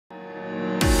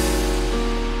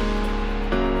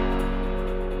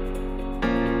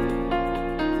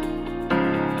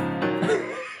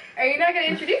not going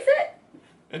to introduce it?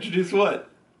 Introduce what?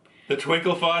 The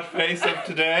Twinklefarts face of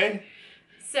today?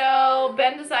 So,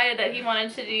 Ben decided that he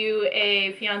wanted to do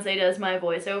a Fiancé Does My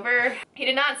Voiceover. He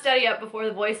did not study up before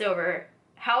the voiceover.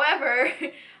 However,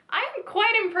 I'm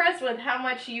quite impressed with how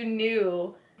much you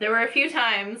knew. There were a few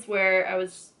times where I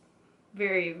was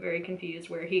very, very confused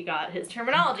where he got his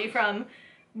terminology from.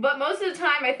 But most of the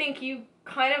time, I think you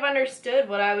kind of understood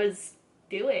what I was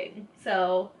doing.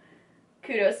 So,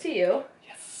 kudos to you.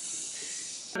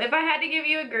 Yes. If I had to give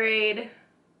you a grade,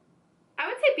 I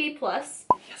would say B+.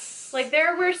 Yes. Like,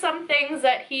 there were some things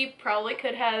that he probably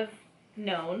could have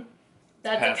known.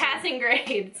 That's a passing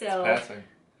grade, so... It's passing.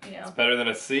 You know. It's better than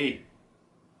a C.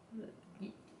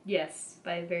 Yes,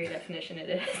 by very definition it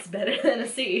is better than a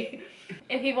C.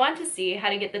 If you want to see how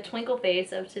to get the twinkle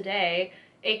face of today,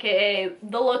 aka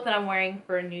the look that I'm wearing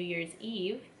for New Year's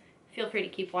Eve, feel free to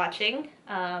keep watching.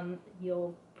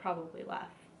 You'll probably laugh.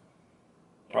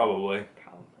 Yeah, Probably.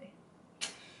 Probably.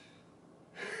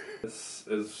 This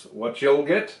is what you'll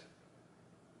get.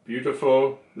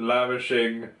 Beautiful,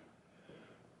 lavishing,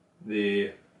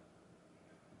 the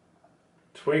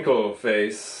twinkle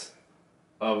face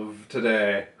of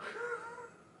today.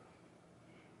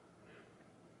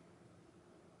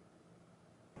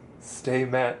 Stay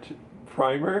Matte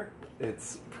Primer.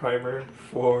 It's primer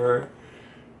for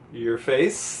your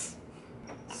face.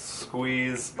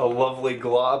 Squeeze a lovely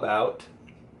glob out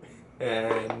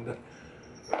and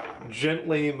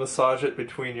gently massage it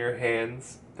between your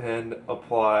hands and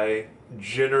apply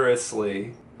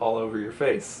generously all over your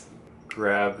face.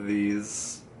 Grab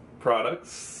these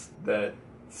products that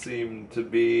seem to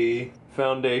be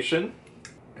foundation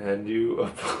and you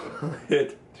apply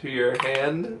it to your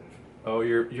hand. Oh,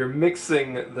 you're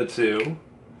mixing the two.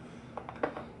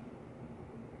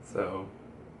 So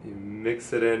you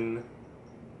mix it in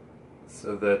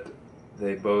so that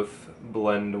they both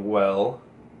blend well,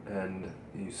 and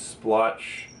you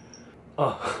splotch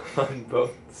on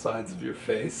both sides of your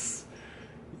face.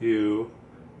 You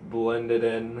blend it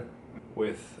in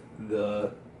with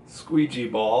the squeegee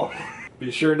ball. Be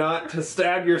sure not to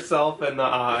stab yourself in the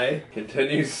eye.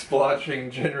 Continue splotching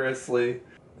generously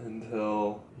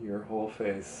until your whole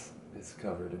face is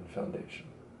covered in foundation.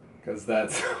 Because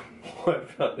that's what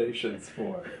foundation's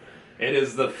for. It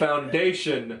is the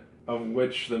foundation of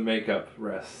which the makeup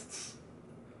rests.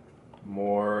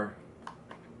 More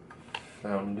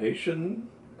foundation.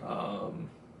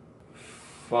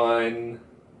 Fine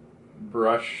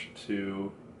brush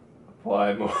to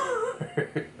apply more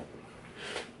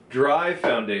dry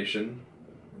foundation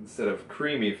instead of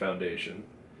creamy foundation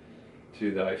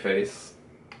to thy face.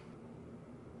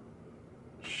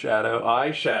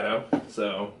 Eyeshadow,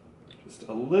 so just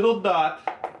a little dot.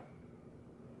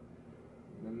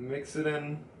 Mix it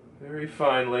in very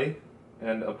finely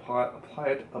and apply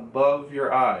it above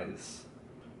your eyes.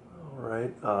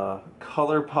 Alright,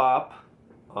 Color Pop.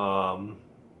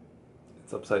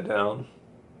 It's upside down.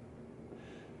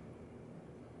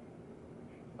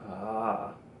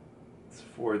 It's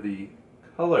for the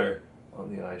color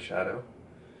on the eyeshadow.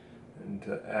 And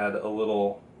to add a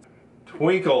little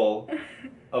twinkle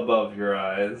above your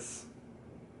eyes.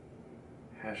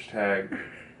 Hashtag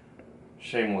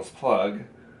shameless plug.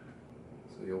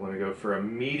 So you'll want to go for a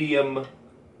medium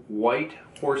white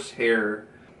horsehair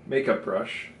makeup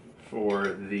brush for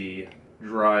the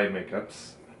dry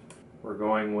makeups. We're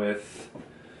going with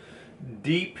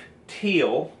deep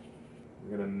teal.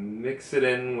 We're going to mix it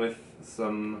in with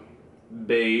some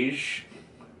beige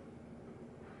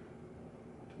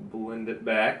to blend it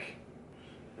back.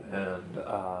 And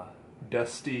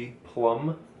dusty plum.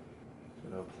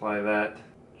 I'm going to apply that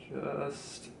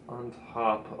just on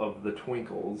top of the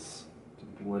twinkles to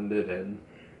blend it in.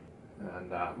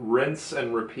 And rinse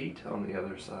and repeat on the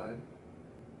other side.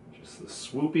 Just the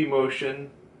swoopy motion.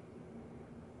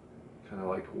 Kind of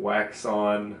like wax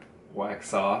on,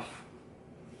 wax off.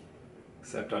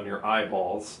 Except on your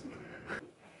eyeballs.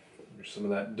 There's some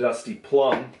of that dusty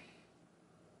plum.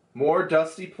 More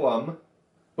dusty plum.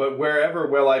 But wherever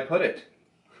will I put it?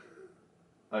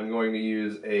 I'm going to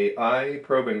use a eye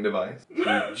probing device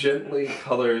to gently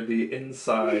color the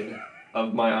inside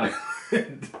of my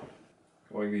eyelid.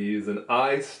 I'm going to use an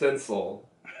eye stencil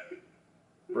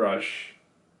brush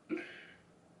to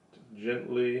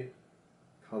gently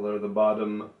color the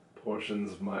bottom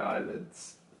portions of my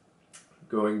eyelids.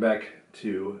 Going back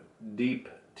to deep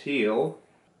teal,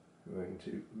 I'm going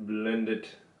to blend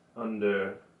it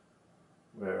under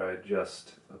where I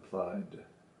just applied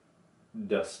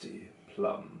dusty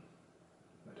plum.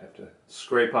 Might have to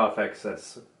scrape off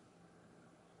excess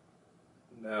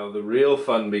Now the real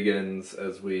fun begins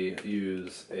as we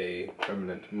use a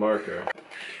permanent marker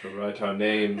to write our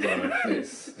names on our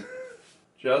face.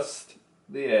 Just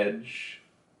the edge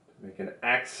to make an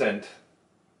accent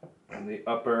on the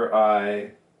upper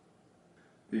eye.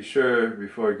 Be sure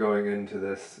before going into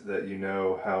this that you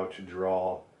know how to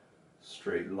draw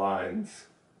straight lines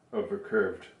over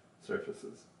curved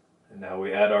surfaces. And now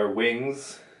we add our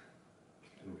wings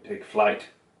and we take flight.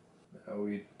 Now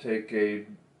we take a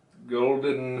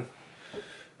golden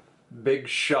big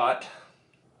shot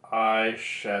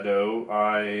eyeshadow.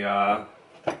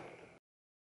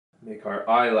 Make our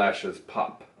eyelashes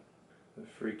pop. The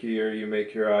freakier you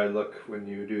make your eye look when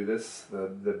you do this,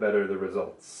 the better the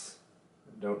results.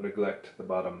 Don't neglect the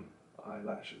bottom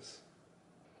eyelashes.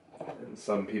 And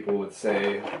some people would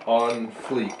say, on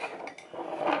fleek.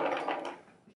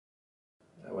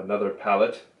 Now another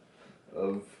palette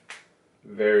of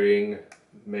varying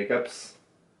makeups.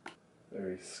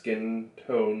 Very skin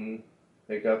tone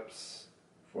makeups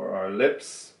for our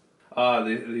lips.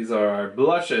 These are our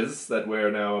blushes that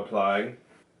we're now applying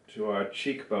to our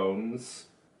cheekbones.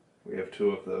 We have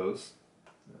 2 of those.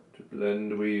 To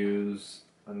blend we use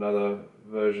another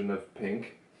version of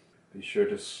pink. Be sure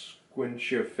to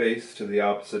squinch your face to the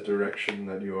opposite direction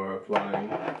that you are applying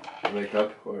the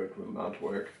makeup or it will not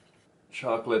work.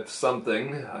 Chocolate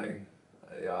something. I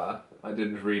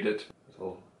didn't read it.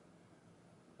 It'll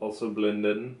also blend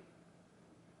in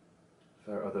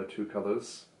with our other 2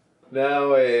 colors.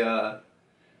 Now a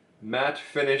matte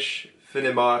finish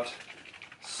Finimart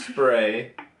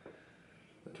spray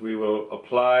that we will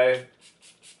apply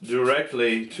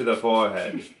directly to the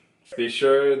forehead. Be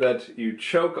sure that you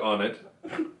choke on it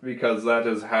because that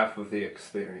is half of the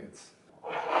experience.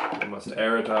 You must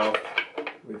air it out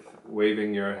with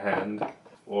waving your hand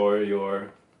or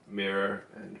your mirror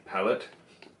and palette.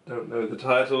 Don't know the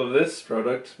title of this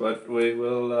product, but we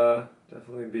will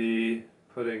definitely be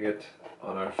putting it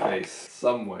on our face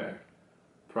somewhere.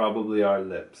 Probably our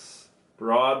lips.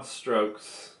 Broad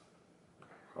strokes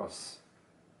across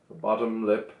the bottom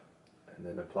lip and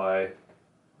then apply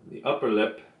on the upper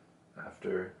lip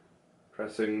after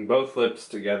pressing both lips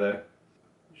together.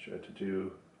 Be sure to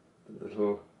do the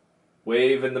little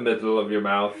wave in the middle of your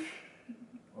mouth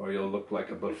or you'll look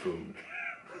like a buffoon.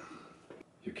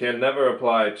 You can never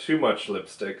apply too much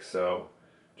lipstick, so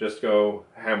just go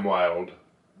ham wild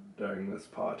during this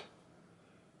part.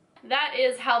 That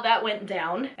is how that went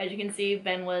down. As you can see,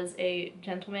 Ben was a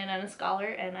gentleman and a scholar,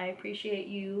 and I appreciate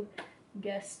you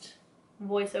guest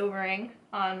voiceovering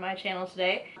on my channel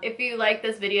today. If you liked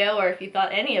this video, or if you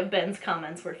thought any of Ben's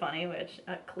comments were funny, which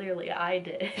clearly I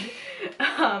did,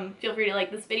 feel free to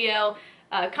like this video.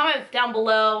 Comment down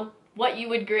below what you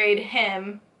would grade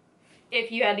him if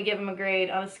you had to give him a grade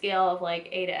on a scale of like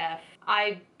A to F.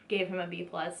 I gave him a B+,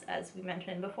 as we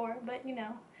mentioned before, but you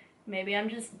know, maybe I'm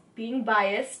just being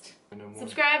biased.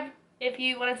 Subscribe if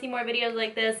you want to see more videos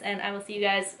like this, and I will see you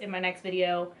guys in my next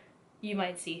video. You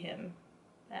might see him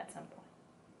at some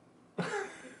point.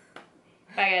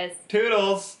 Bye guys.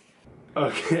 Toodles!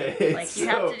 Okay, Like, you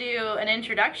have to do an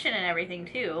introduction and everything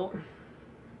too.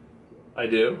 I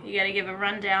do? You gotta give a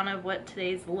rundown of what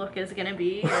today's look is gonna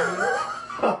be.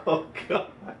 Oh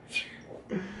gosh.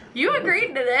 You agreed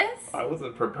to this. I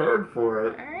wasn't prepared for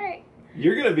it. Alright.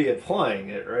 You're gonna be applying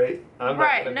it, right? I'm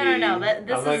right, not no.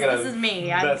 This is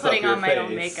me. I'm putting on my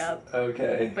own makeup.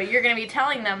 Okay. But you're gonna be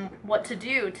telling them what to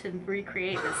do to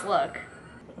recreate this look.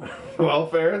 Well,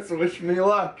 Ferris, wish me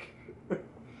luck.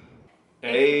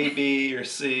 A, B, or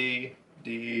C,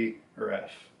 D, or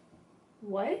F.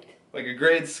 What? Like a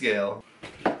grade scale.